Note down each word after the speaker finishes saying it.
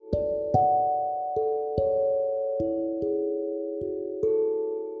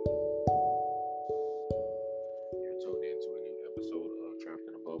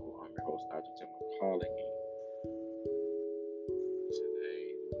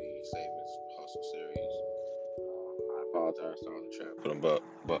apologize to all the trap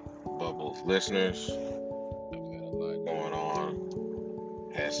bubble listeners. I've had a lot going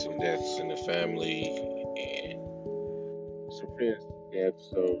on. Had some deaths in the family and some friends' deaths.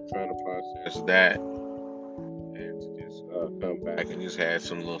 So trying to process that and to just come back and just had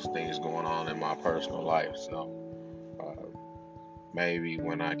some little things going on in my personal life. So maybe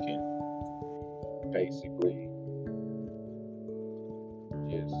when I can basically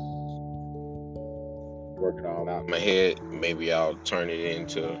just work it all out in my head, maybe I'll turn it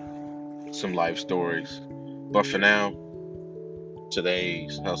into some life stories. But for now,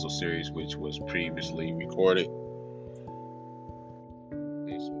 today's Hustle series, which was previously recorded,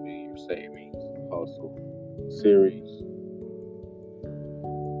 this will be your Savings Hustle series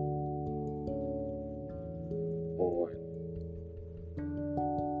on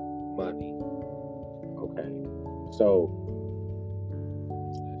money. Okay, so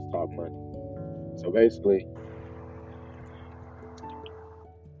let's talk money. So basically,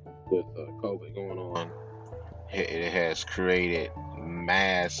 with COVID going on, it has created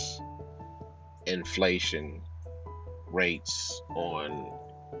mass inflation rates on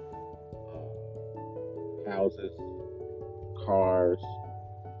houses, cars,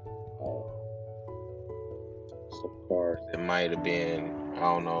 uh, some cars that might have been, I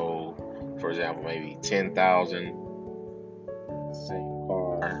don't know, for example, maybe 10,000. Same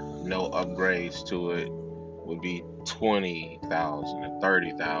car, no upgrades to it, would be 20,000 and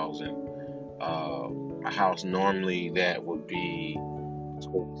 30,000. A house normally that would be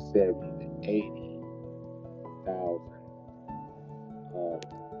between 70 to 80,000. Uh,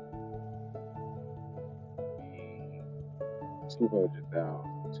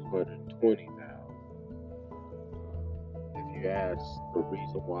 200,000, 220,000. If you ask the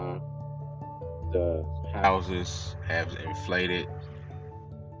reason why the houses have inflated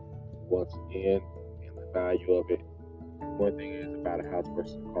once again and the value of it, one thing is about a house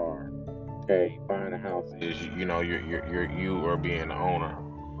versus a car. Okay, buying a house is you are being the owner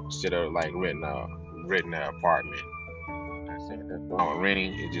instead of like renting an apartment. I'm not saying that's wrong with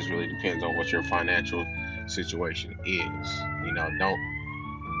renting. It just really depends on what your financial situation is.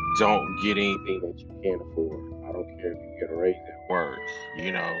 Don't get anything that you can't afford. I don't care if you get a raise at work.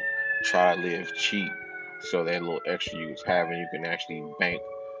 You know, try to live cheap so that little extra you was having, you can actually bank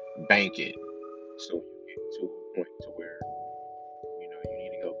it. So you get to a point to where you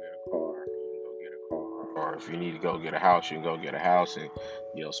need to go get a car, you can go get a car, or if you need to go get a house, you can go get a house and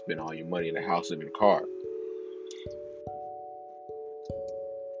spend all your money in the house and in the car.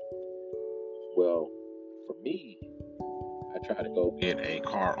 Well, for me, I tried to go get a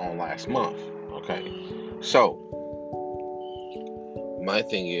car on last month. Okay, so my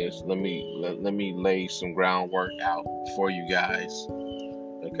thing is, let me lay some groundwork out for you guys.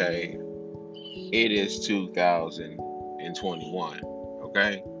 Okay, it is 2021.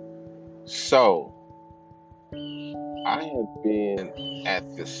 Okay, so I have been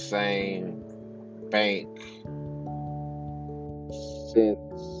at the same bank since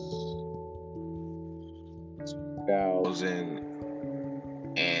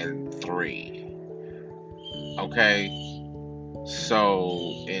 2003. Okay,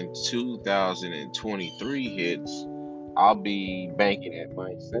 so in 2023 hits, I'll be banking at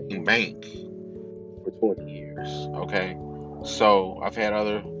my same bank for 20 years. Okay, so I've had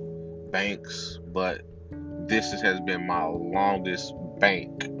other banks, but has been my longest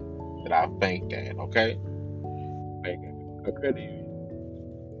bank that I've banked at. Okay, banking a credit union.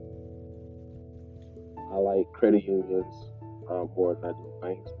 I like credit unions more than I do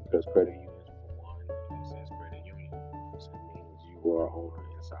banks because credit unions, for one, it says credit union, so it means you are owner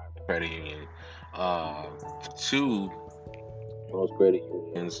inside the credit union. Two, most credit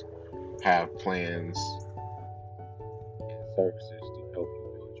unions have plans and services to help you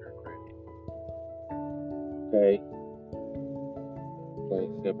build your credit. Okay, plain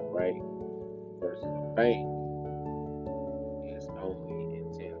simple, right? Versus a bank is only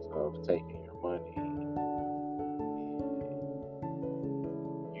intent of taking your money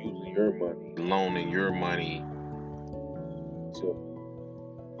using your money, loaning your money to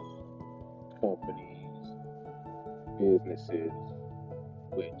companies, businesses,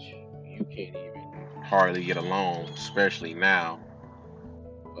 which you can't even hardly get a loan, especially now,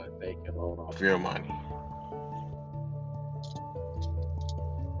 but they can loan off your money.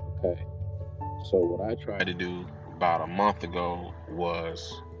 Okay, so what I tried to do about a month ago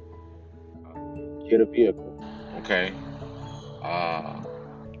was get a vehicle. Okay,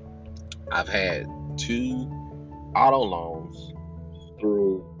 I've had 2 auto loans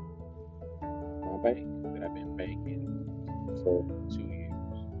through my bank that I've been banking for 2 years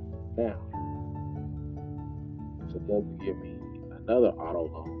now. to them to give me another auto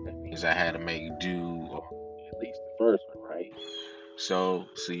loan, that means I had to make due on at least the first one, right? So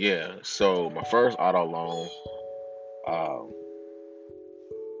my first auto loan, um,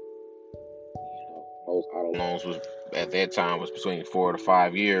 most auto loans was at that time was between 4 to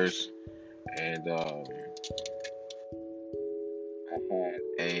 5 years, and I had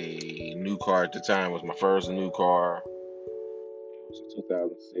a new car at the time. It was my first new car. It was a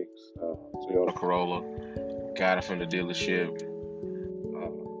 2006 Toyota Corolla. Got it from the dealership.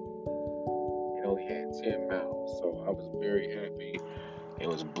 It only had 10 miles, so I was very happy. It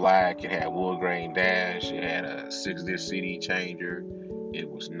was black. It had wood grain dash. It had a 6-disc CD changer. It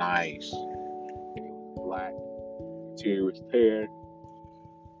was nice. It was black. Interior was tan.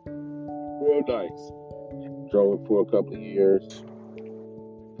 Real nice. Drove it for a couple of years.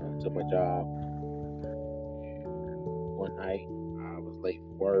 To my job. And one night I was late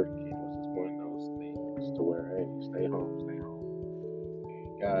for work, and it was just one of those things to where, hey, stay home, stay home.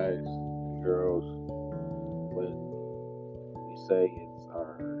 And guys, girls, when we say it's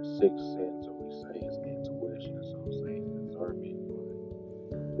our sixth sense, or we say it's intuition, some say it's discernment,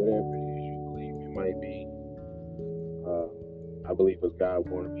 whatever it is you believe it might be, I believe it's God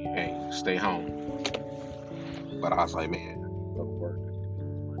wanted me, hey, stay home. But I was like, man, I go to work, I get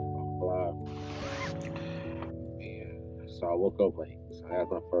this money, blah, blah, blah. And so I woke up late. So that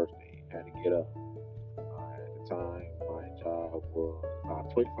was my first day. I had to get up. At the time, my job was about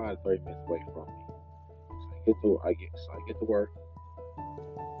 25 to 30 minutes away from me. So I get to work.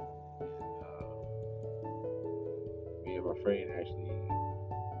 And, me and my friend actually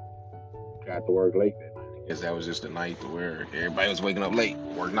got to work late that night. I guess that was just the night to where everybody was waking up late.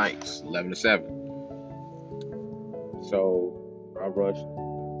 Work nights, 11 to 7. So I rush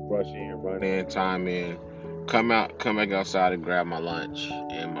in, run in, time in, come back outside and grab my lunch.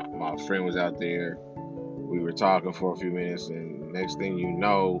 And my friend was out there. We were talking for a few minutes, and next thing you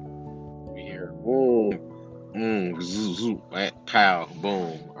know, we hear boom, zoo, zoo, pow,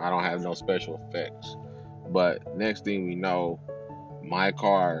 boom. I don't have no special effects, but next thing we know, my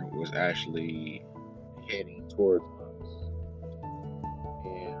car was actually heading towards us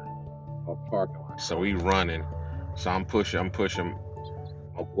in a parking lot. So we running. So I'm pushing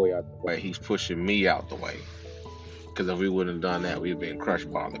my boy out the way. He's pushing me out the way. Because if we wouldn't have done that, we'd have been crushed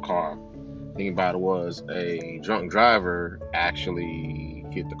by the car. The thing about it was a drunk driver actually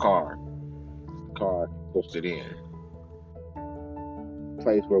hit the car. The car pushed it in. The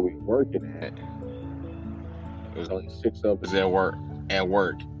place where we were working at, there was only 6 of us at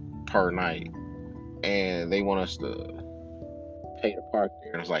work per night. And they want us to pay to park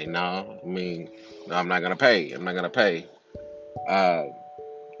there. And it's like, no, I'm not going to pay. I'm not going to pay.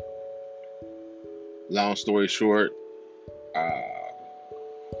 Long story short,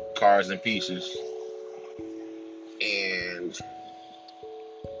 car's in pieces. And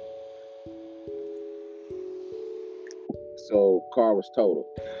so car was totaled.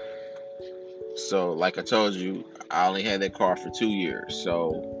 So like I told you, I only had that car for 2 years.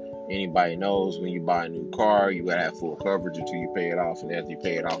 So anybody knows when you buy a new car, you gotta have full coverage until you pay it off, and after you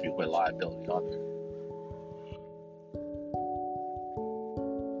pay it off, you put liability on it.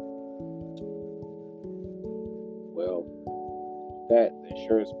 Well, that the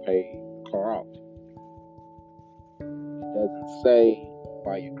insurance paid the car off. It doesn't say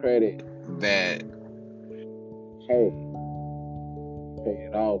by your credit that, hey, pay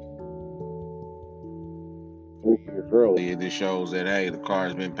it off 3 years early. It just shows that, hey, the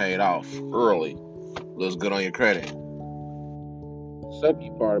car's been paid off early. Looks good on your credit. The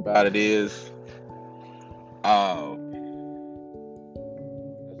sucky part about it is,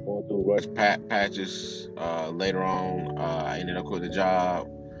 going through rush patches. Later on, I ended up quitting the job.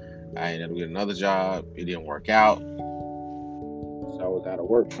 I ended up getting another job. It didn't work out. So I was out of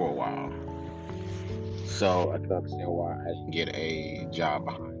work for a while. So I can understand why I didn't get a job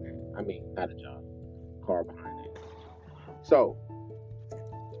behind that. I mean, not a job, car behind that. So,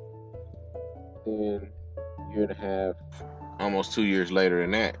 then a year and a half, almost 2 years later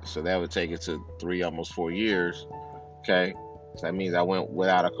than that. So that would take it to 3, almost 4 years. Okay. So that means I went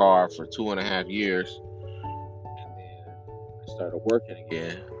without a car for 2.5 years. And then I started working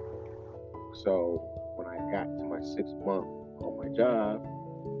again. So when I got to my 6th month on my job,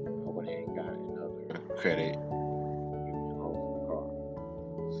 I went ahead and got another credit union loan for the car.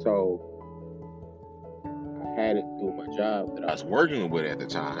 So I had it through my job that I was working with at the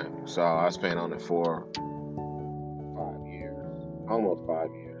time. So I was paying on it for 5 years, almost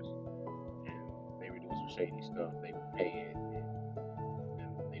 5 years. And they were doing some shady stuff. They would pay it,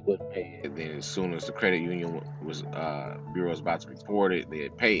 and they wouldn't pay it. And then as soon as the credit union bureau was about to report it,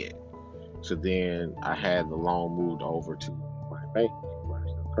 they'd pay it. So then I had the loan moved over to my bank where I'm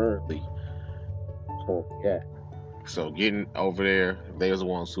still currently at. So getting over there, they was the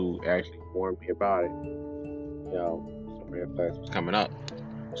ones who actually warned me about it. Some red flags was coming up.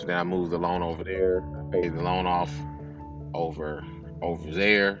 So then I moved the loan over there. I paid the loan off over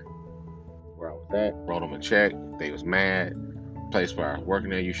there where I was at. Wrote them a check. They was mad. Place where I was working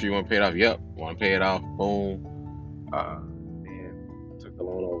there. You sure you want to pay it off? Yep. Want to pay it off? Boom. Then took the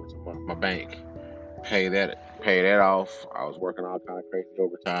loan over to my bank. Pay that off. I was working all kind of crazy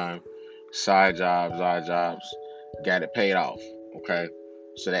overtime, side jobs, odd jobs. Got it paid off. Okay.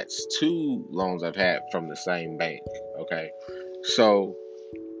 So that's 2 loans I've had from the same bank. Okay. So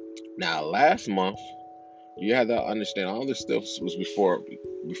now last month, you have to understand all this stuff was before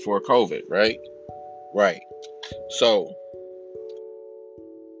COVID, right? Right. So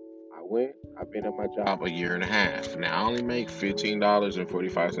I've been at my job a year and a half. Now I only make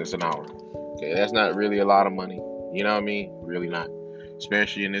 $15.45 an hour. Okay, that's not really a lot of money. You know what I mean? Really not.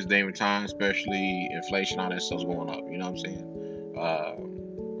 Especially in this day and time, especially inflation, all that stuff's going up. You know what I'm saying?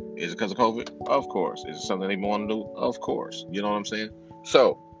 Is it because of COVID? Of course. Is it something they want to do? Of course. You know what I'm saying?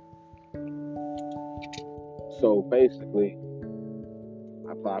 So basically,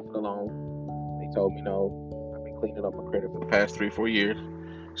 I applied for the loan. They told me no. I've been cleaning up my credit for the past 3-4 years.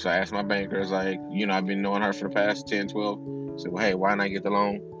 So I asked my bankers, like, I've been knowing her for the past 10, 12. I said, well, hey, why not get the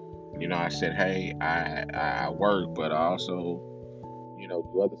loan? I said, hey, I work, but I also,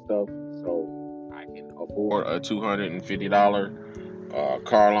 do other stuff. So I can afford a $250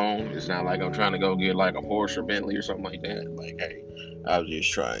 car loan. It's not like I'm trying to go get like a Porsche or Bentley or something like that. Like, hey, I was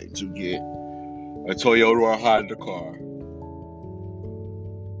just trying to get a Toyota or a Honda car.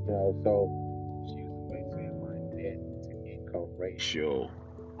 So she was basically my debt to income ratio.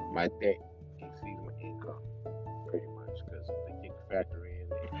 My debt exceeds my income pretty much because they can factor in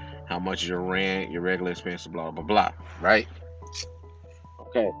how much is your rent, your regular expenses, blah blah blah. Right?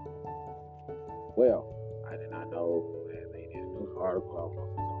 Okay. Well, I did not know that they did a news article. I don't know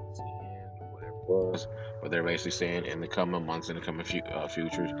if it's on CNN or whatever it was, but they're basically saying in the coming months, in the coming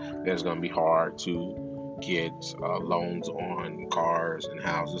futures, there's going to be hard to get loans on cars and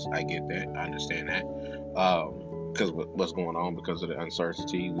houses. I get that. I understand that. Because of what's going on, because of the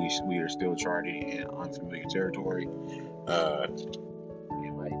uncertainty, we are still charting in unfamiliar territory. It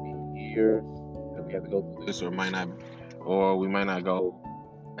might be years that we have to go through this, or we might not go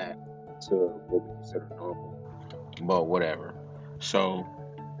back to what we consider normal. But whatever. So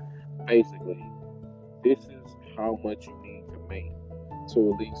basically, this is how much you need to make.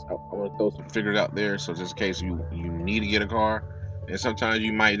 So at least I want to throw some figures out there. So just in case you need to get a car, and sometimes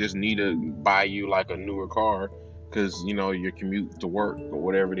you might just need to buy you like a newer car because your commute to work or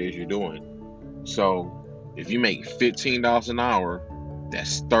whatever it is you're doing. So if you make $15 an hour,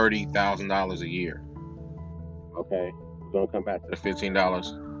 that's $30,000 a year. Okay, we're gonna come back to the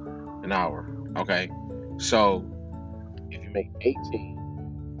 $15 an hour. Okay, so if you make 18,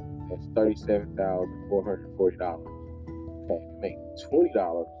 that's $37,440. Okay, if you make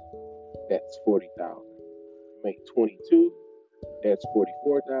 $20, that's $40,000. If you make 22, that's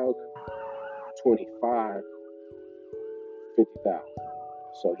 $44,000. 25, $50,000.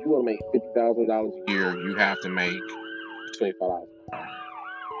 So if you want to make $50,000 a year, you have to make $25. If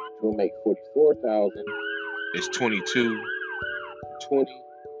you want to make $44,000, it's 22, 20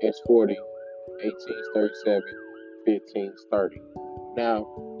 is 40, 18 is 37, 15 is 30. Now,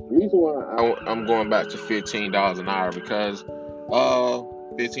 the reason why I'm going back to $15 an hour because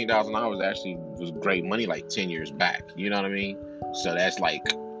 $15 an hour was great money like 10 years back. You know what I mean? So that's like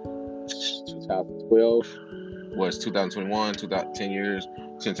 2012 was 2021, 10 years,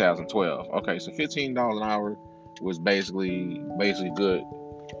 2012. Okay, so $15 an hour was basically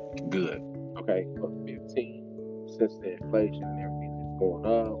good. Okay, but 15, since the inflation and everything is going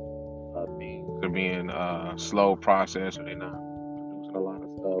up, things are being slow processed, or they're not producing a lot of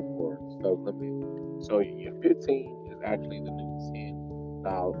stuff, or stuff limited. So your 15 is actually the new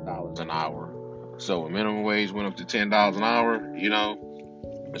 $10 an hour. So when minimum wage went up to $10 an hour,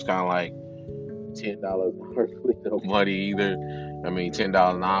 it's kind of like $10 an hour is really no money either. I mean,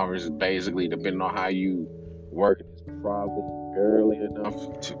 $10 an hour is basically, depending on how you work, it's probably barely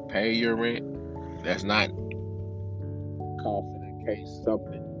enough to pay your rent. That's not costing in case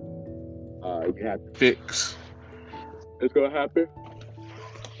something you have to fix. It's gonna happen.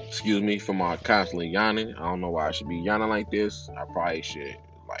 Excuse me for my constantly yawning. I don't know why I should be yawning like this. I probably should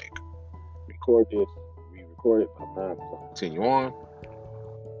record this, re-record it, but I'm not. So continue on.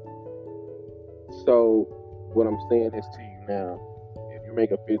 So what I'm saying is to you now, if you're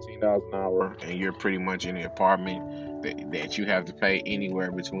making $15 an hour and you're pretty much in an apartment that you have to pay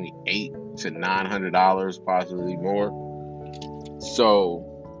anywhere between $8 to $900, possibly more. So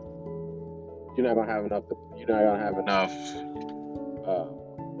you're not gonna have enough. You're not gonna have enough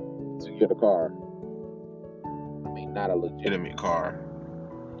to get a car. I mean, not a legitimate car.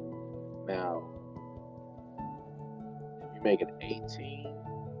 Now, if you make it 18,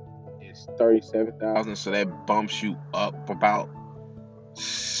 it's 37,000. So that bumps you up about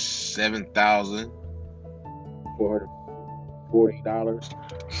 $7,440.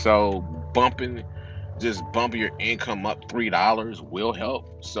 So bumping your income up $3 will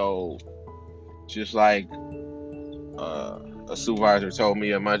help. So just like a supervisor told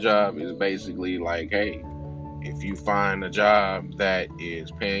me at my job, is basically like, hey, if you find a job that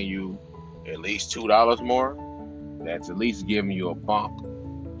is paying you at least $2 more, that's at least giving you a bump.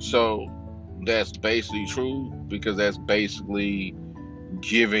 So that's basically true, because that's basically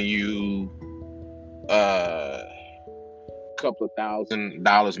giving you a couple of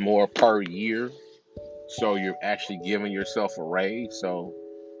 $1,000 more per year. So you're actually giving yourself a raise. So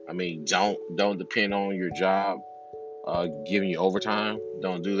I mean, don't depend on your job giving you overtime.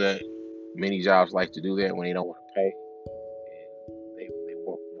 Don't do that. Many jobs like to do that when they don't want to pay, and they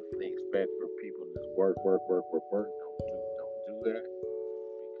want, they expect for people to just work. Don't do that,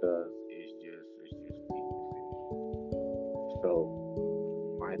 because it's just inefficient. So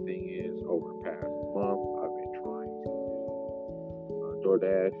my thing is, over the past month, I've been trying to do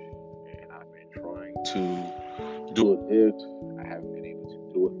DoorDash, and I've been trying to do a Lyft. I haven't been able to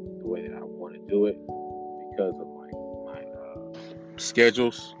do it the way that I want to do it because of my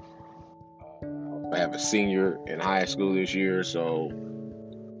schedules. I have a senior in high school this year, so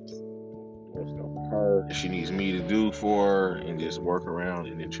doing stuff with her she needs me to do for her, and just work around,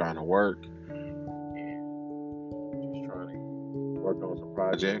 and then trying to work, and just trying to work on some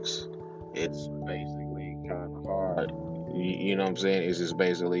projects. It's basically kind of hard. You know what I'm saying? It's just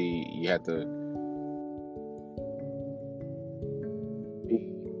basically you have to be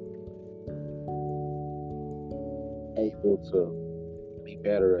able to be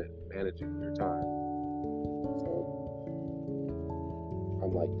better at managing your time. So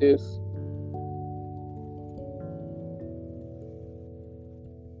I'm like this.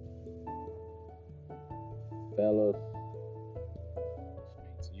 Fellas,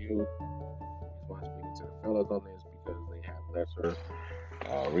 speak to you. That's why I'm speaking to the fellas on this, because they have lesser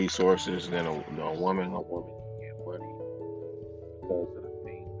resources than a woman. A woman can get money because of the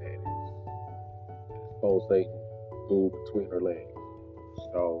thing that is pulsating through between her legs.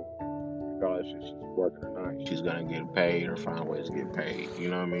 So regardless if she's working or not, she's gonna get paid or find ways to get paid. You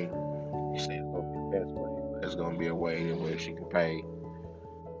know what I mean? You say it's gonna be the best way, but it's gonna be a way in which she can pay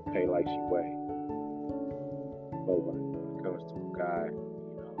like she weighs. But when it comes to a guy,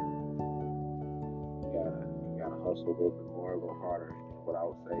 you gotta hustle a little bit more, a little harder. And what I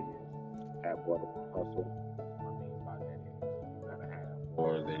would say is, have more than one hustle. I mean by that is, you gotta have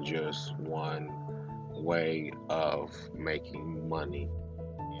more than just one way of making money.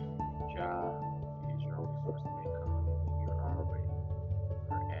 If your job is your only source of income, you're already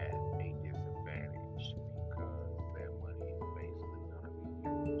at a disadvantage, because that money is basically gonna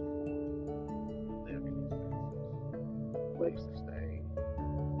be used for living expenses, place to stay,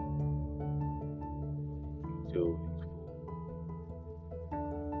 utilities, food,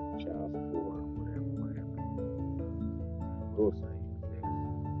 child support, whatever. I will say is this,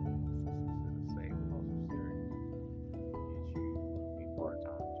 since it's the same hustle series, is you a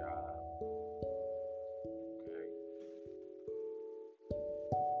part-time job, okay?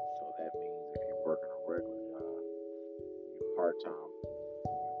 So that means if you're working a regular job, your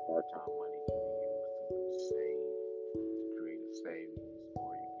part-time money can be used to save, to create a savings, or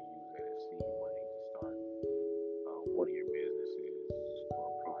you can use that as seed money to start one of your businesses or a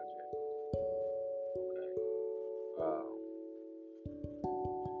project. Okay.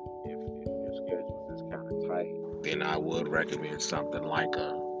 If your schedule is kind of tight, then I would recommend something like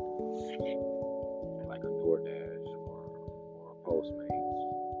a DoorDash, or a Postmates,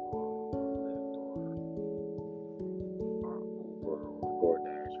 or Lyft, or Uber, or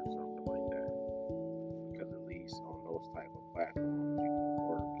DoorDash, or something like that. Because at least on those type of platforms, you can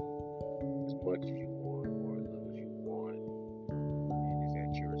work as much as you want or as little as you want, and it's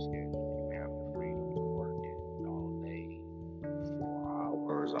at your schedule. You have the freedom to work it all day, 4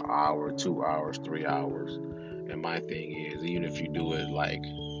 hours, an hour, 2 hours, 3 hours. And my thing is, even if you do it like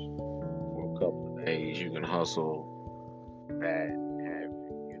for a couple of days, you can hustle that, have,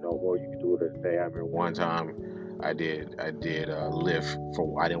 or you can do it a day. I remember one time I did Lyft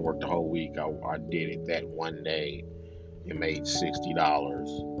for, I didn't work the whole week. I did it that one day and made $60.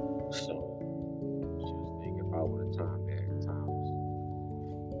 So just think, if I would have timed that times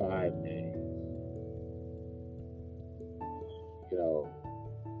 5 days, you know,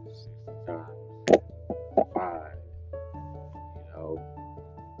 60 times 5, you know,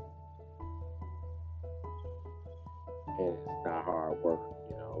 and it's not hard work,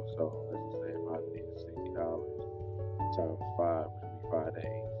 you know. So let's just say if I did $60 times 5, which would be 5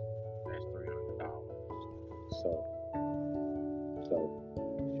 days, that's $300. So, so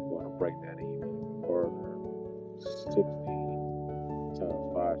if you want to break that even further, 60 times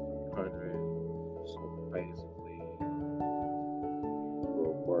 5 is 300. So basically,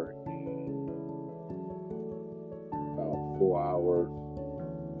 we're working about 4 hours,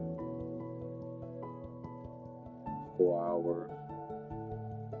 4 hours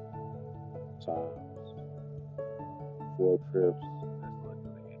times 4 trips. That's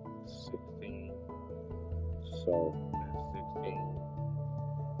looking at 16. So that's 16.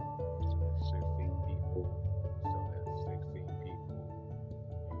 So that's 16 people. So that's 16 people.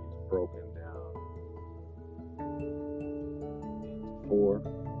 And it's broken down into 4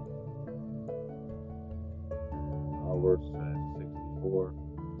 hours. So that's 64.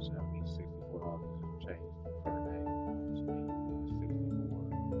 So that means $64 and change per day. So then you do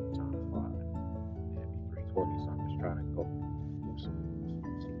 64 times 5. That'd be 320. So I'm just trying to go do some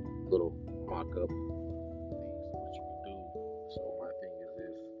little mock up things what you can do. So my thing is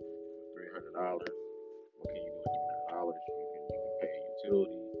this: $300. What can you do with $300? You can pay a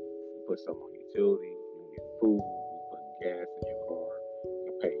utility. You put some on utility. You can get food. You put gas in your car.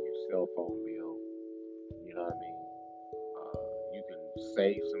 You can pay your cell phone bill. You know what I mean? You can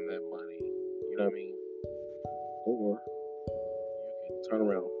save some of that money. You know what I mean? Or you can turn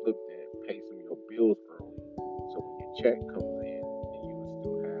around and flip that, pay some of your bills early. So when your check comes in, then you will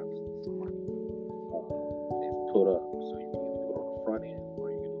still have some money that's put up. So you can either do it on the front end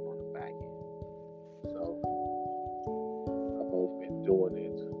or you can do it on the back end. So I've only been doing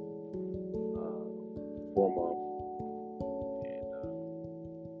it 4 months. And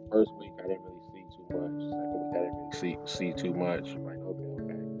first week I didn't really see too much. Second week I didn't really see too much. Like okay.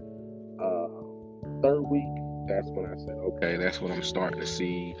 Third week, that's when I said, okay, that's when I'm starting to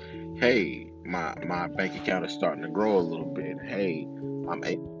see, hey, my bank account is starting to grow a little bit. Hey, I'm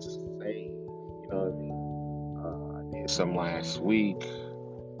able to save. You know what I mean? I did some last week.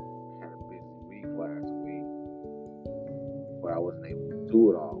 Had a busy week last week, but I wasn't able to do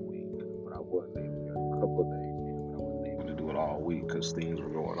it all week. But I was able to get a couple of days in, but I wasn't able to do it all week because things were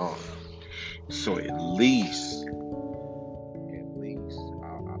going on. So at least,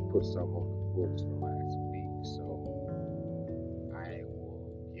 I put some on the books for last week. So I will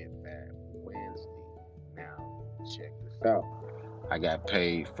get that Wednesday. Now, check this out. I got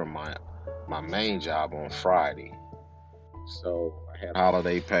paid from my main job on Friday. So I had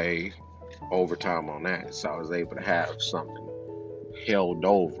holiday pay, overtime on that. So I was able to have something held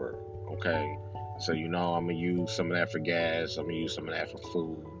over. Okay. So I'm gonna use some of that for gas. I'm gonna use some of that for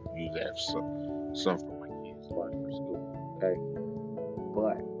food. Use that for some for my kids' lunch for school. Okay.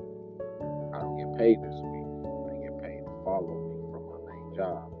 But I don't get paid this week. I get paid the following week from my main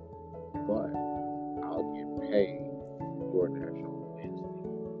job. But I'll get paid DoorDash on Wednesday.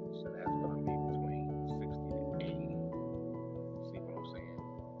 So that's going to be between 60 to 80. See what I'm saying?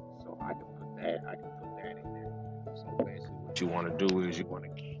 So I can put that in there. So basically what you want to do is you want to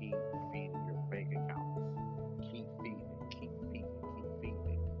keep feeding your bank accounts. Keep feeding.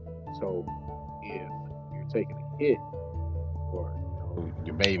 So if you're taking a hit or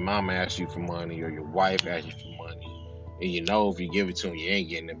your baby mama asks you for money or your wife asks you for money, and if you give it to them, you ain't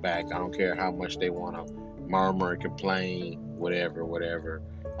getting it back. I don't care how much they want to murmur and complain, whatever.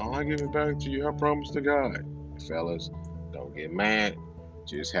 I'll give it back to you. I promise to God. Fellas, don't get mad.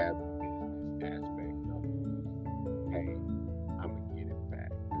 Just have the business aspect of it. Hey, I'm going to get it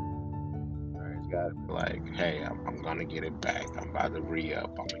back. Right? It's got to be like, hey, I'm going to get it back. I'm about to re-up.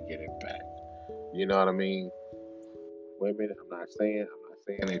 I'm going to get it back. You know what I mean? Women, I'm not saying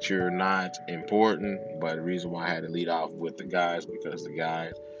that you're not important, but the reason why I had to lead off with the guys because the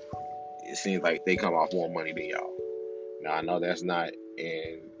guys, it seems like they come off more money than y'all. Now I know that's not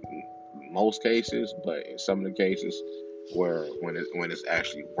in most cases, but in some of the cases where when it's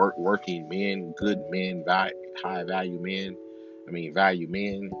actually working men, good men, high value men, value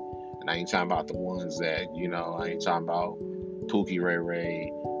men, and I ain't talking about the ones that I ain't talking about Pookie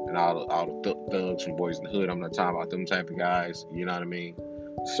Ray and all the thugs from Boys in the Hood. I'm not talking about them type of guys. You know what I mean?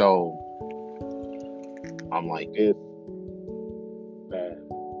 So I'm like this, that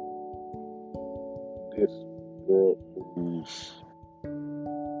this world moves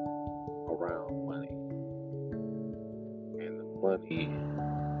around money, and the money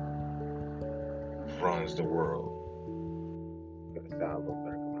runs the world. It's gonna sound a little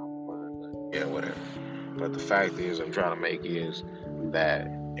better coming off my mind, but yeah, whatever. But the fact is, I'm trying to make is that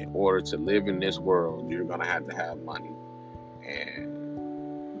in order to live in this world, you're gonna have to have money,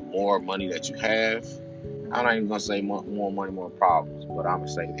 and more money that you have, I'm not even gonna say more money, more problems, but I'm gonna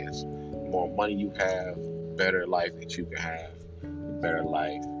say this: more money you have, better life that you can have, the better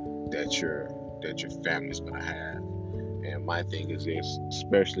life that your family's gonna have. And my thing is this,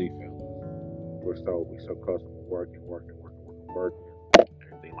 especially fellas, we so accustomed to working,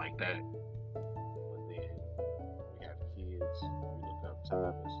 everything like that. But then we have kids. You look up,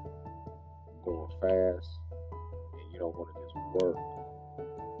 time is going fast, and you don't want to just work,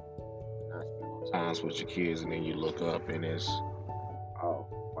 not spend no times with your kids, and then you look up and it's, oh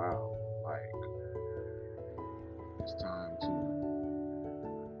wow, like it's time to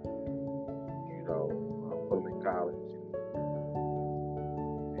put them in college, and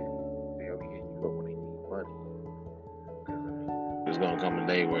they'll be hitting you up when they need money. Because I mean, there's gonna come a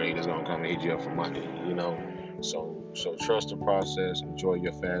day where they just gonna come and hit you up for money, you know. So trust the process, enjoy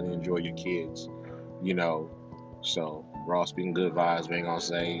your family, enjoy your kids, you know. So Raw speaking good vibes, we ain't gonna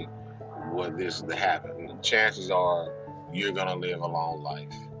say what this is to happen. Chances are you're gonna live a long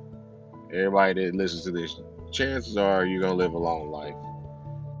life. Everybody that listens to this, chances are you're gonna live a long life.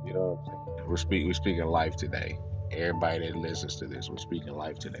 You know what I'm saying? We're speaking life today. Everybody that listens to this, we're speaking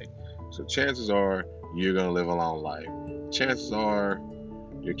life today. So chances are you're gonna live a long life. Chances are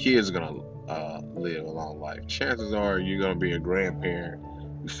your kids are gonna live a long life. Chances are you're gonna be a grandparent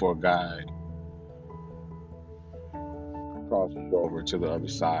before God crosses you over to the other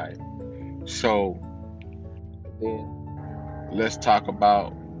side. So then let's talk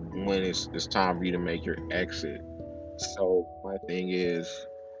about when it's time for you to make your exit. So my thing is,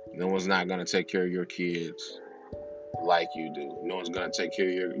 no one's not gonna take care of your kids like you do. No one's gonna take care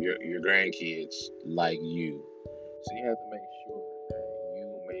of your grandkids like you. So you have to make sure that you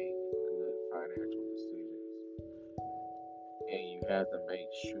make good financial decisions, and you have to make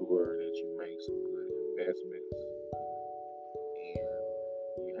sure that you make some good investments,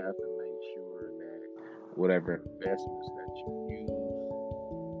 and you have to make sure that whatever investments you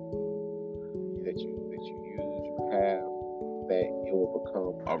have, that it will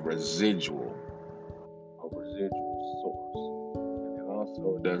become a residual source. And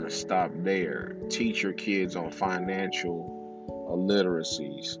also, it doesn't stop there. Teach your kids on financial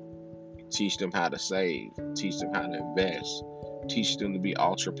literacies. Teach them how to save. Teach them how to invest. Teach them to be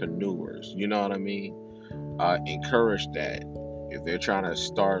entrepreneurs. You know what I mean? Encourage that. If they're trying to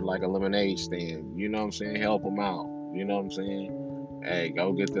start like a lemonade stand, you know what I'm saying? Help them out. You know what I'm saying? Hey,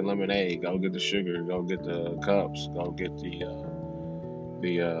 go get the lemonade. Go get the sugar. Go get the cups. Go get the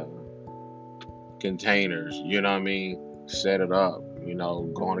containers. You know what I mean? Set it up.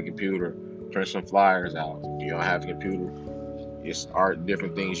 Go on a computer, print some flyers out. If you don't have a computer, it's art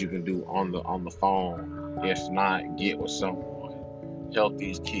different things you can do on the phone. If not, get with someone. Help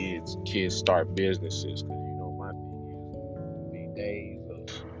these kids start businesses. Because my thing is, these days of,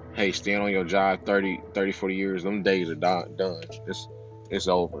 hey, stand on your job 40 years, them days are done. It's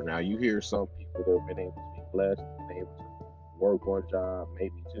over. Now you hear some people that have been able to be blessed, been able to work one job,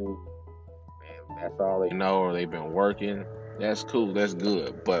 maybe two, and that's all they know, or they've been working. That's cool, that's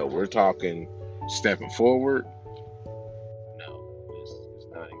good. But we're talking stepping forward. No, it's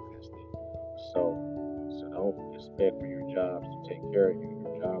not existing. So don't expect for your jobs to take care of you.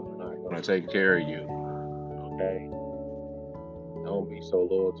 Your jobs are not going to take care of you. Okay? Don't be so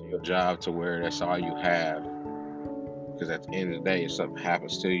loyal to your job to where that's all you have. Because at the end of the day, if something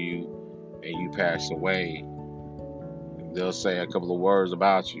happens to you and you pass away, they'll say a couple of words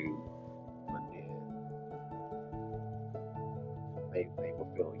about you, but then they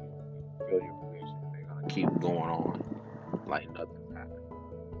will fill your position. They're gonna keep going on like nothing happened.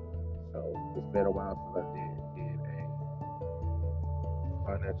 So it's been a while since I did a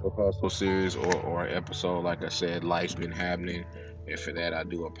financial hustle series or an episode. Like I said, life's been happening, and for that I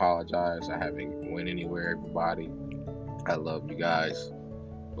do apologize. I haven't went anywhere, everybody. I love you guys.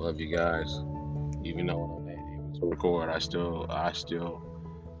 Love you guys. Even though when I'm not able to record, I still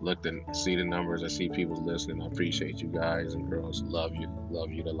look and see the numbers. I see people listening. I appreciate you guys and girls. Love you.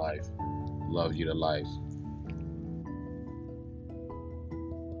 Love you to life. Love you to life.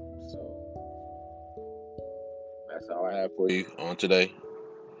 So that's all I have for you on today. Is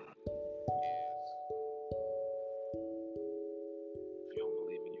if you don't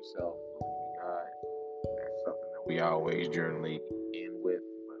believe in yourself, believe in God. That's something that we always journally end with.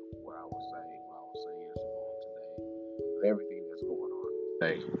 But what I will say is on today, with everything that's going on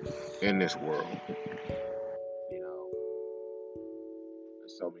today in this world, you know,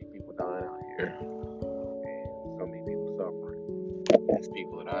 there's so many people dying out here, and so many people suffering. There's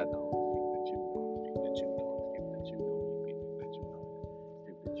people that I know, people that you know, people that you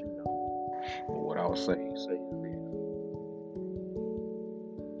would say is this: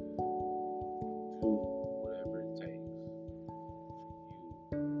 do whatever it takes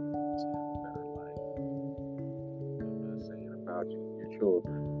for you to have a better life. I'm not saying about you, your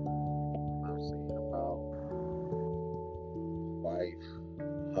children. I'm saying about wife,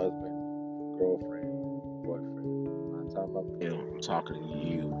 husband, girlfriend, boyfriend. I'm not talking about them. I'm talking to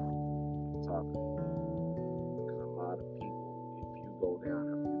you. I'm talking because a lot of people, if you go down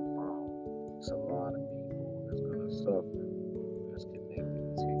and you fall, it's a lot of people that's gonna suffer that's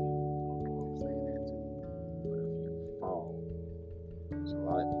connected to you. I don't know if I'm saying that to you, but if you fall, there's a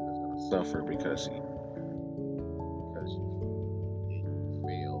lot of people that's gonna suffer because you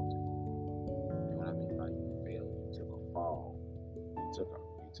failed. You know what I mean? Like you failed, you took a fall,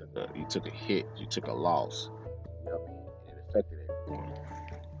 you took a hit, you took a loss. You know what I mean? And it affected everything.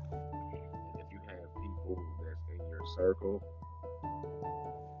 And if you have people that's in your circle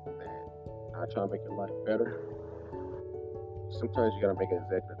that are trying to make your life better, sometimes you gotta make an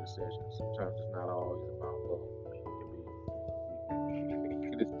executive decision. Sometimes it's not always about love. I mean,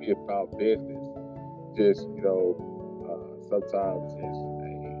 it can just be about business. Just sometimes it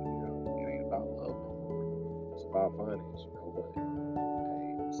ain't about love no more. It's about finance, but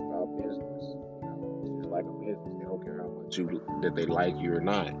hey, it's about business. It's just like a business. They don't care how much that they like you or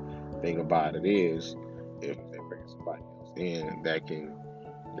not. The thing about it is, if they bring somebody else in that can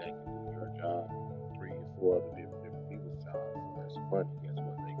do your job, 3 or 4 other different people's jobs, so that's money. Guess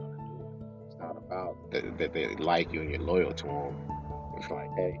what they're gonna do? It's not about that they like you and you're loyal to them. It's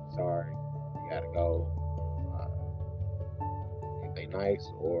like, hey, sorry, you gotta go. If they nice,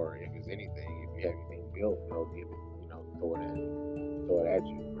 or if it's anything, if you have anything built, they'll give it, throw it at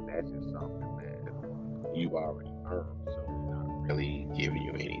you. But that's just something that you've already earned, so they're not really giving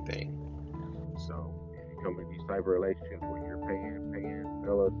you anything. So if you come in these type of relationships where you're paying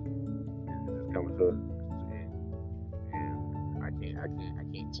fellas, it's coming to, and I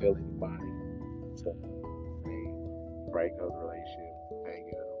can't tell anybody to break up the relationship,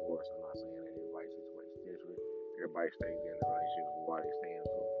 get a divorce. I'm not saying that everybody's situation is different. Everybody stays in the relationship for why they stay in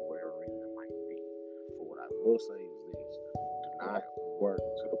for whatever reason it might be. But what I will say is this: do not work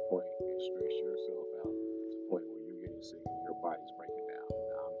to the point and stress yourself out to the point where you're getting sick and your body's breaking down.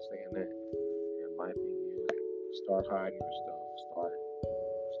 Now, I understand that. And my thing is, start hiding your stuff. Start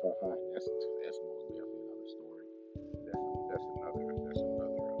hiding. That's most definitely another story. That's another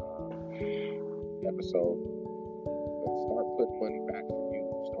episode. But start putting money back for you.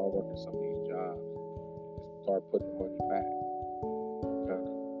 Start working some of these jobs. Just start putting money back. Kind of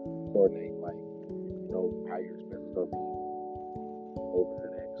coordinate, like, how your expenses gonna be over the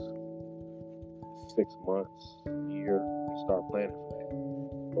next 6 months, year, and start planning for that.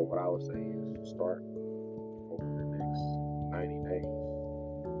 But what I would say is start over the next 90 days.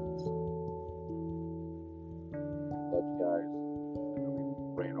 So, love you guys. I know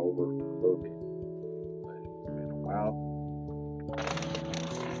we ran over a little bit, but it's been a while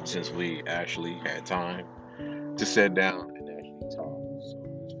since we actually had time to sit down and actually talk. So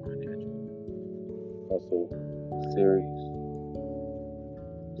this financial hustle series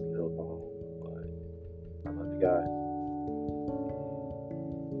is a little long, but I love you guys.